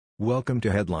Welcome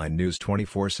to Headline News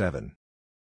 24/7.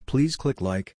 Please click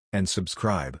like and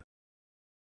subscribe.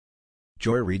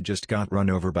 Joy Reid just got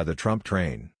run over by the Trump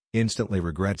train, instantly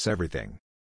regrets everything.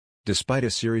 Despite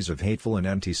a series of hateful and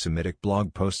anti-Semitic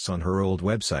blog posts on her old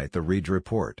website The Reid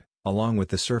Report, along with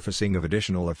the surfacing of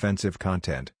additional offensive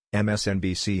content,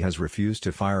 MSNBC has refused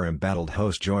to fire embattled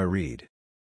host Joy Reid.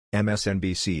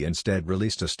 MSNBC instead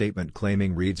released a statement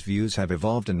claiming Reid's views have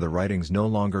evolved and the writings no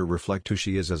longer reflect who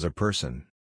she is as a person.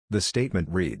 The statement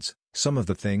reads, "Some of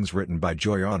the things written by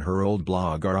Joy on her old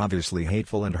blog are obviously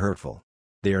hateful and hurtful.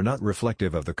 They are not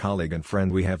reflective of the colleague and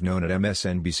friend we have known at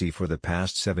MSNBC for the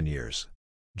past 7 years.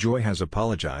 Joy has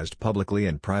apologized publicly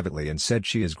and privately and said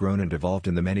she has grown and evolved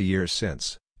in the many years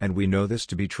since, and we know this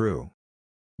to be true."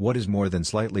 What is more than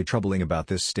slightly troubling about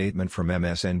this statement from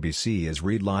MSNBC is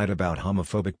Reid lied about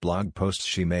homophobic blog posts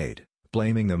she made,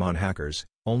 blaming them on hackers,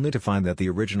 only to find that the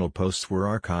original posts were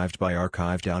archived by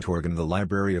archive.org in the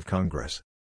Library of Congress.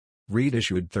 Reid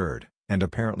issued third, and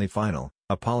apparently final,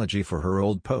 apology for her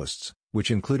old posts,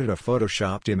 which included a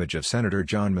photoshopped image of Senator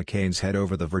John McCain's head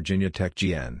over the Virginia Tech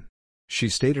GN. She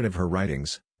stated of her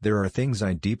writings, "There are things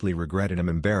I deeply regret and am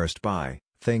embarrassed by,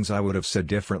 things I would have said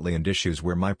differently and issues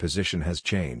where my position has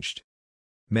changed."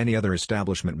 Many other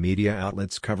establishment media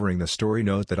outlets covering the story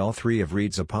note that all three of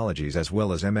Reid's apologies as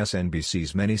well as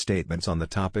MSNBC's many statements on the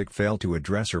topic fail to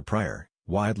address her prior,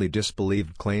 widely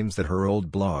disbelieved claims that her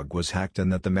old blog was hacked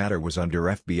and that the matter was under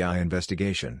FBI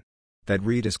investigation. That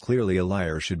Reid is clearly a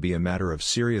liar should be a matter of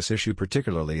serious issue,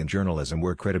 particularly in journalism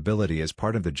where credibility is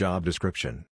part of the job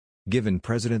description. Given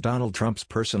President Donald Trump's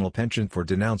personal penchant for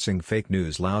denouncing fake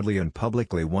news loudly and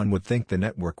publicly, one would think the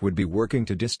network would be working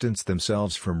to distance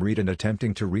themselves from Reid and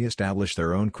attempting to re-establish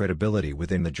their own credibility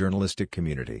within the journalistic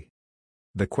community.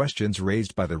 The questions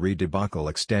raised by the Reid debacle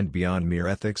extend beyond mere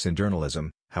ethics in journalism,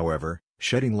 however,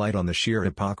 shedding light on the sheer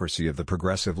hypocrisy of the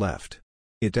progressive left.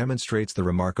 It demonstrates the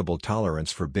remarkable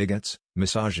tolerance for bigots,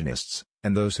 misogynists,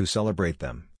 and those who celebrate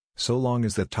them, so long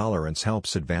as that tolerance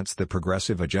helps advance the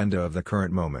progressive agenda of the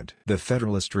current moment. The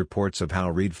Federalist reports of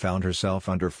how Reid found herself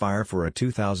under fire for a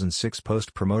 2006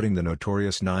 post promoting the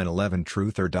notorious 9/11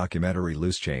 truther documentary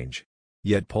Loose Change.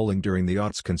 Yet polling during the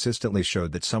aughts consistently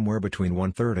showed that somewhere between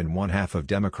one-third and one-half of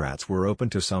Democrats were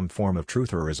open to some form of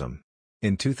trutherism.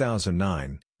 In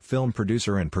 2009, film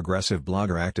producer and progressive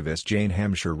blogger activist Jane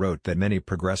Hamsher wrote that many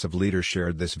progressive leaders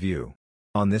shared this view.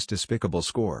 On this despicable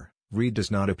score, Reid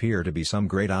does not appear to be some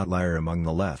great outlier among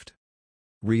the left.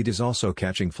 Reid is also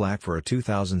catching flack for a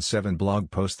 2007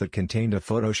 blog post that contained a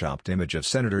photoshopped image of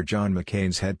Senator John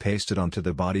McCain's head pasted onto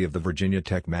the body of the Virginia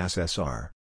Tech Mass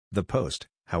SR. The post,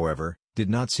 however, did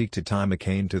not seek to tie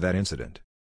McCain to that incident.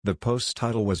 The post's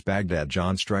title was "Baghdad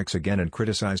John Strikes Again" and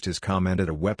criticized his comment at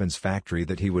a weapons factory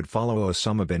that he would follow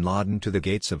Osama bin Laden to the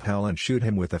gates of hell and shoot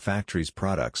him with the factory's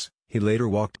products. He later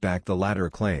walked back the latter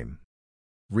claim.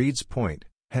 Reid's point,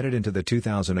 headed into the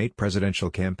 2008 presidential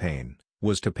campaign,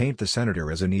 was to paint the senator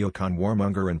as a neocon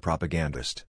warmonger and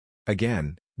propagandist.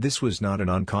 Again, this was not an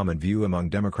uncommon view among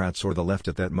Democrats or the left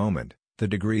at that moment. The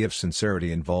degree of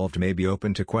sincerity involved may be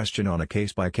open to question on a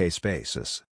case-by-case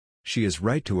basis. She is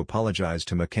right to apologize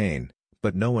to McCain,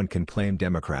 but no one can claim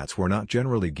Democrats were not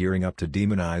generally gearing up to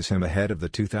demonize him ahead of the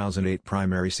 2008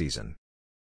 primary season.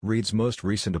 Reid's most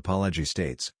recent apology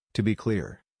states, "To be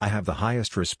clear, I have the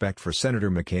highest respect for Senator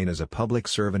McCain as a public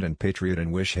servant and patriot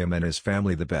and wish him and his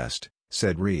family the best,"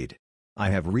 said Reid.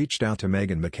 "I have reached out to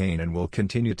Meghan McCain and will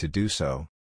continue to do so.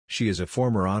 She is a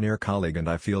former on-air colleague and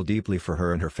I feel deeply for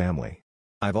her and her family.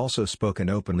 I've also spoken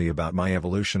openly about my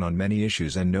evolution on many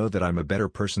issues and know that I'm a better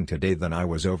person today than I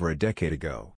was over a decade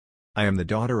ago. I am the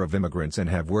daughter of immigrants and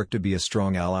have worked to be a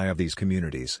strong ally of these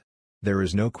communities. There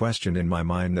is no question in my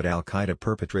mind that Al-Qaeda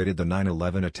perpetrated the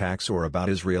 9/11 attacks or about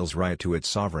Israel's right to its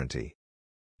sovereignty.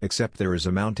 Except there is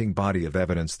a mounting body of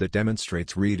evidence that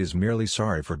demonstrates Reid is merely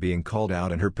sorry for being called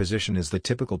out and her position is the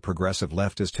typical progressive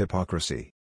leftist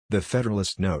hypocrisy." The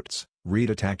Federalist notes,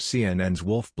 Reid attacked CNN's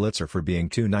Wolf Blitzer for being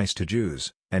too nice to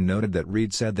Jews, and noted that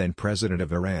Reid said then-President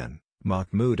of Iran,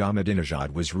 Mahmoud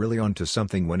Ahmadinejad was really onto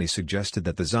something when he suggested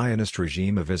that the Zionist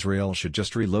regime of Israel should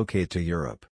just relocate to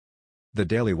Europe. The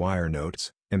Daily Wire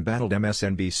notes, embattled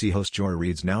MSNBC host Joy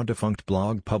Reid's now-defunct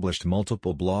blog published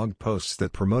multiple blog posts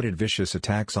that promoted vicious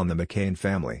attacks on the McCain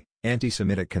family,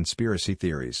 anti-Semitic conspiracy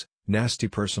theories, nasty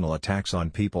personal attacks on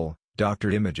people,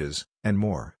 doctored images, and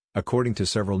more, according to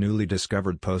several newly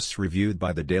discovered posts reviewed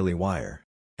by the Daily Wire.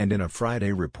 And in a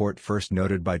Friday report first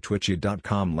noted by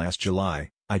Twitchy.com last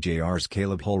July, IJR's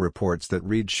Caleb Hull reports that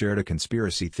Reid shared a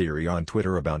conspiracy theory on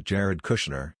Twitter about Jared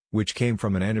Kushner, which came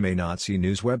from an anime Nazi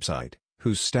news website,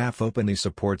 whose staff openly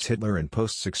supports Hitler and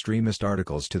posts extremist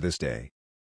articles to this day.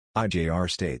 IJR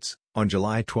states, on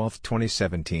July 12,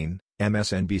 2017,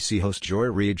 MSNBC host Joy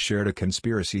Reid shared a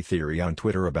conspiracy theory on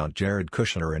Twitter about Jared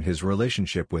Kushner and his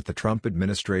relationship with the Trump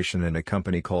administration and a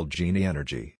company called Genie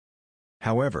Energy.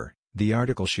 However, the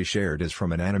article she shared is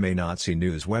from an anime Nazi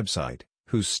news website,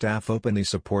 whose staff openly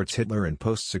supports Hitler and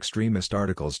posts extremist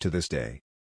articles to this day.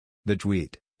 The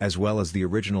tweet, as well as the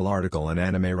original article on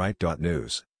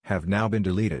AnimeRight.news, have now been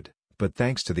deleted, but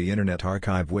thanks to the Internet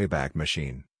Archive Wayback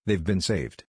Machine, they've been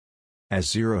saved. As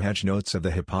Zero Hedge notes of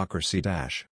the hypocrisy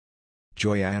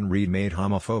Joy Ann Reid made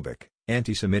homophobic,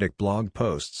 anti-Semitic blog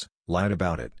posts, lied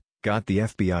about it, got the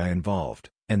FBI involved,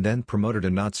 and then promoted a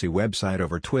Nazi website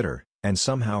over Twitter, and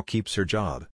somehow keeps her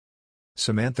job.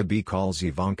 Samantha B. calls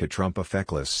Ivanka Trump a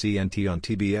feckless CNT on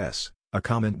TBS, a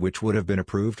comment which would have been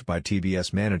approved by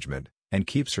TBS management, and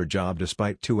keeps her job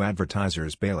despite 2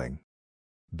 advertisers bailing.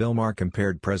 Bill Maher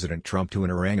compared President Trump to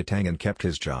an orangutan and kept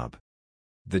his job.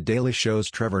 The Daily Show's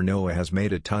Trevor Noah has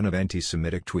made a ton of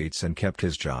anti-Semitic tweets and kept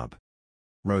his job.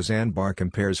 Roseanne Barr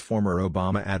compares former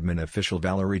Obama admin official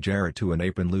Valerie Jarrett to an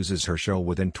ape and loses her show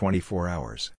within 24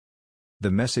 hours.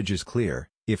 The message is clear: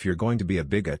 if you're going to be a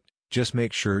bigot, just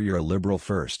make sure you're a liberal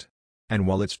first. And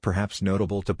while it's perhaps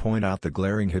notable to point out the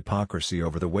glaring hypocrisy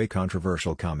over the way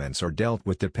controversial comments are dealt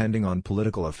with depending on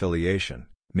political affiliation,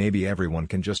 maybe everyone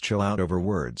can just chill out over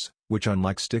words, which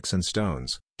unlike sticks and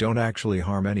stones, don't actually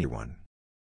harm anyone.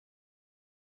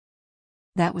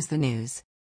 That was the news.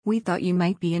 We thought you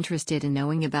might be interested in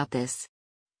knowing about this.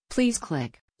 Please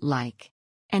click like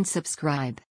and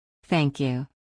subscribe. Thank you.